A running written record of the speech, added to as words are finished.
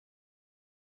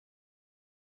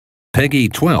Peggy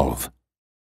 12.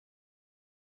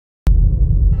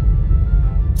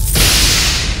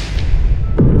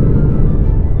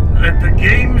 Let the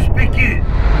games begin.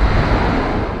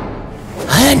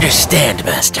 I understand,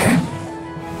 Master.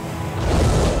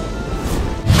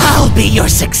 I'll be your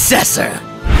successor.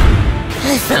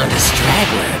 I found a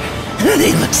straggler.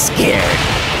 They look scared.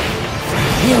 From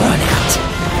here on out,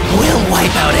 we'll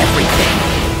wipe out everything.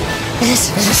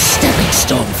 This is a stepping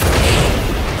stone for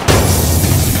me.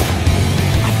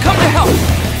 I've come to help.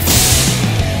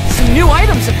 Some new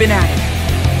items have been added.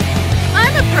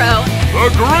 I'm a pro. The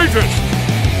greatest!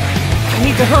 I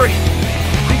need to hurry.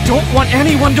 I don't want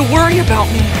anyone to worry about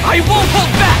me. I won't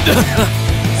hold back!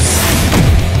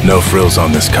 No frills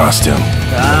on this costume.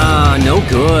 Ah, no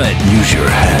good. Use your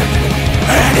head.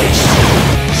 Vanish!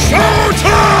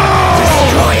 Showtime!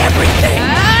 Destroy everything!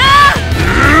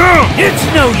 It's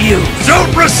no use!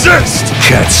 Don't resist!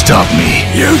 Can't stop me.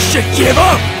 You should give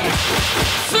up!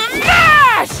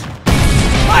 Smash!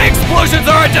 My explosions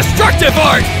are a destructive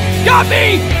art! Got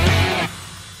me?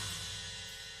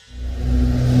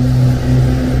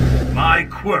 My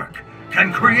quirk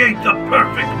can create the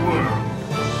perfect world.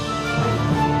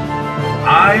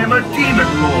 I am a demon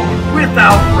lord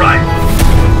without rival.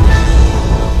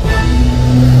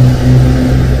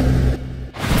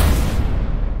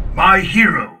 My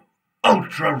hero,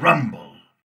 Ultra Rumble.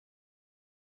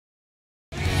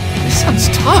 This sounds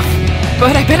tough,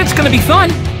 but I bet it's gonna be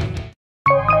fun.